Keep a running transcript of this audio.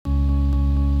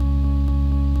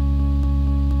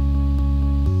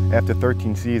After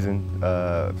 13 seasons,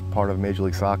 part of Major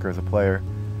League Soccer as a player,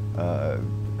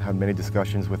 had many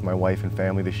discussions with my wife and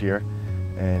family this year,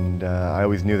 and I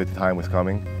always knew that the time was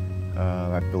coming.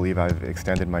 I believe I've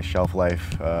extended my shelf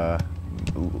life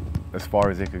as far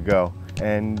as it could go,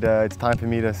 and it's time for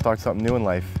me to start something new in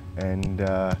life. And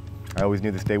I always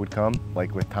knew this day would come.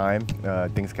 Like with time,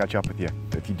 things catch up with you.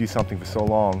 If you do something for so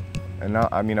long, and now,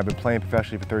 I mean, I've been playing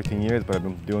professionally for 13 years, but I've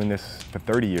been doing this for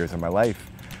 30 years of my life.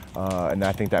 And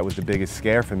I think that was the biggest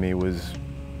scare for me was,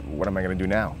 what am I going to do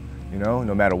now? You know,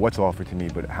 no matter what's offered to me,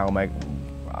 but how am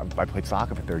I played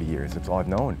soccer for 30 years, that's all I've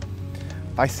known.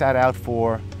 If I sat out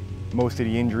for most of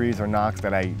the injuries or knocks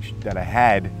that I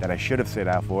should have sat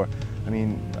out for, I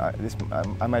mean,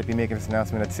 I might be making this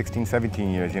announcement at 16, 17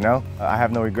 years, you know? I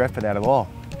have no regret for that at all.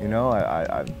 You know,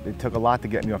 it took a lot to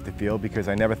get me off the field because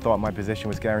I never thought my position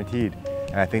was guaranteed.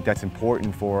 And I think that's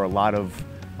important for a lot of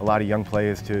young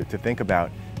players to think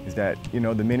about, is that, you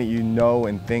know, the minute you know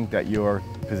and think that your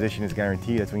position is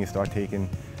guaranteed, that's when you start taking,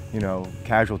 you know,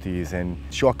 casualties and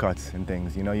shortcuts and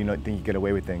things. You know, think you get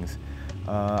away with things.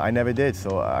 I never did,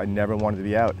 so I never wanted to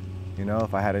be out. You know,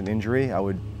 if I had an injury, I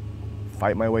would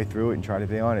fight my way through it and try to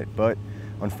be on it. But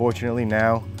unfortunately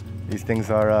now, these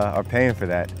things are paying for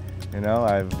that. You know,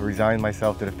 I've resigned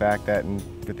myself to the fact that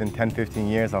within 10, 15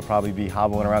 years, I'll probably be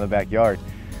hobbling around the backyard.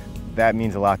 That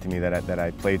means a lot to me, that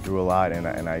I played through a lot, and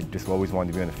I just always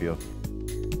wanted to be on the field.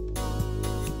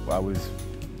 I was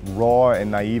raw and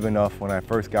naive enough when I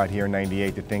first got here in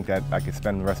 '98 to think that I could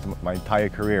spend the rest of my entire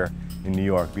career in New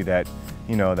York, be that,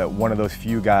 you know, that one of those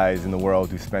few guys in the world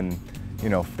who spend, you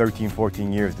know, 13,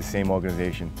 14 years the same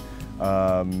organization.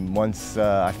 Once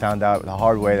I found out the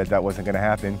hard way that wasn't going to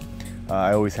happen,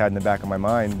 I always had in the back of my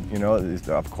mind, you know,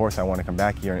 of course I want to come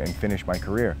back here and finish my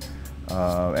career.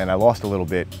 And I lost a little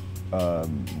bit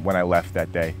when I left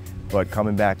that day. But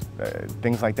coming back,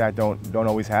 things like that don't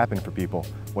always happen for people,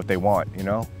 what they want, you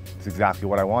know? It's exactly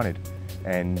what I wanted.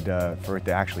 And for it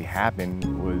to actually happen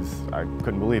I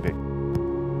couldn't believe it.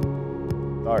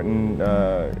 Starting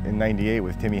in '98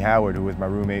 with Timmy Howard, who was my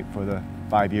roommate for the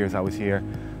 5 years I was here,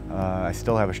 I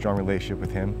still have a strong relationship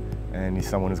with him, and he's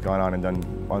someone who's gone on and done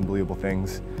unbelievable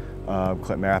things.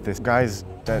 Clint Mathis, guys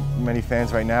that many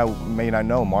fans right now may not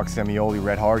know, Mark Semioli,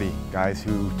 Red Hardy, guys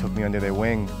who took me under their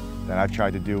wing that I've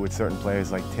tried to do with certain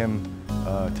players like Tim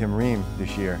Ream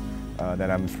this year,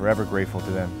 that I'm forever grateful to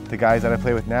them. The guys that I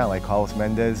play with now, like Carlos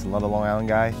Mendez, another Long Island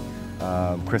guy,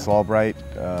 Chris Albright,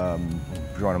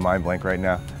 drawing a mind blank right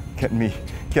now, getting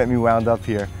me wound up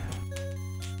here.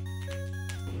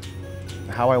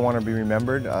 How I want to be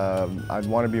remembered, I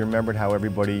want to be remembered how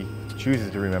everybody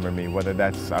chooses to remember me, whether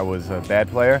that's I was a bad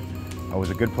player, I was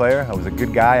a good player, I was a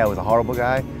good guy, I was a horrible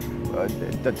guy.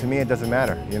 To me, it doesn't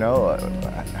matter, you know.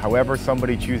 However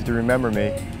somebody chooses to remember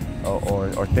me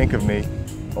or think of me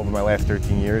over my last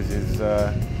 13 years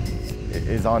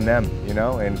is on them, you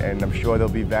know, and I'm sure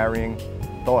there'll be varying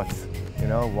thoughts, you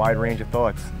know, wide range of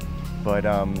thoughts. But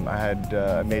I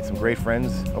had made some great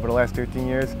friends over the last 13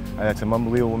 years. I had some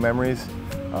unbelievable memories,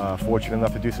 fortunate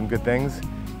enough to do some good things,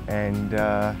 and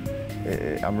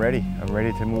I'm ready. I'm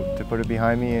ready to put it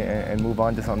behind me and move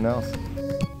on to something else.